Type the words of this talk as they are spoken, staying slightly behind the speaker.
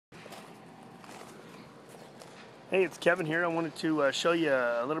Hey, it's Kevin here. I wanted to show you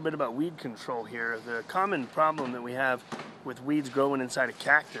a little bit about weed control here. The common problem that we have with weeds growing inside a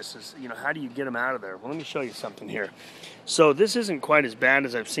cactus is, how do you get them out of there? Well, let me show you something here. So this isn't quite as bad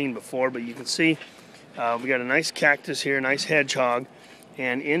as I've seen before, but you can see we got a nice cactus here, a nice hedgehog,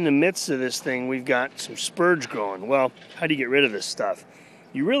 and in the midst of this thing, we've got some spurge growing. Well, how do you get rid of this stuff?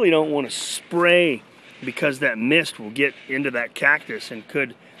 You really don't want to spray because that mist will get into that cactus and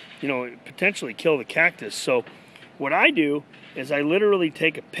could, potentially kill the cactus. So what I do is I literally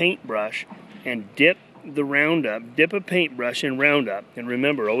take a paintbrush and dip a paintbrush in Roundup. And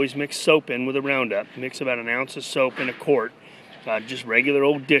remember, always mix soap in with a Roundup. Mix about an ounce of soap in a quart, just regular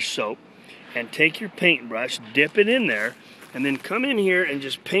old dish soap. And take your paintbrush, dip it in there, and then come in here and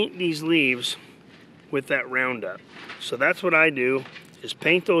just paint these leaves with that Roundup. So that's what I do, is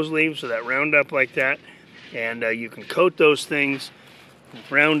paint those leaves with that Roundup like that. And you can coat those things with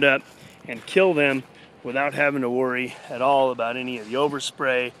Roundup and kill them without having to worry at all about any of the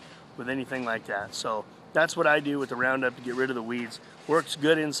overspray with anything like that. So that's what I do with the Roundup to get rid of the weeds. Works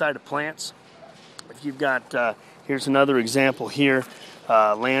good inside of plants. If you've got, here's another example here,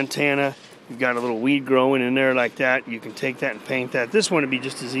 lantana. You've got a little weed growing in there like that. You can take that and paint that. This one would be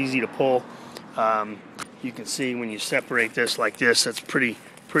just as easy to pull. You can see when you separate this like this, that's pretty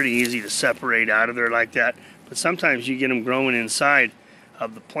easy to separate out of there like that. But sometimes you get them growing inside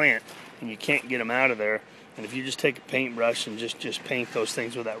of the plant and you can't get them out of there. And if you just take a paintbrush and just paint those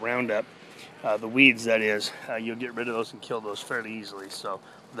things with that Roundup, the weeds that is, you'll get rid of those and kill those fairly easily, so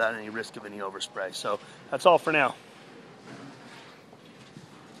without any risk of any overspray. So that's all for now.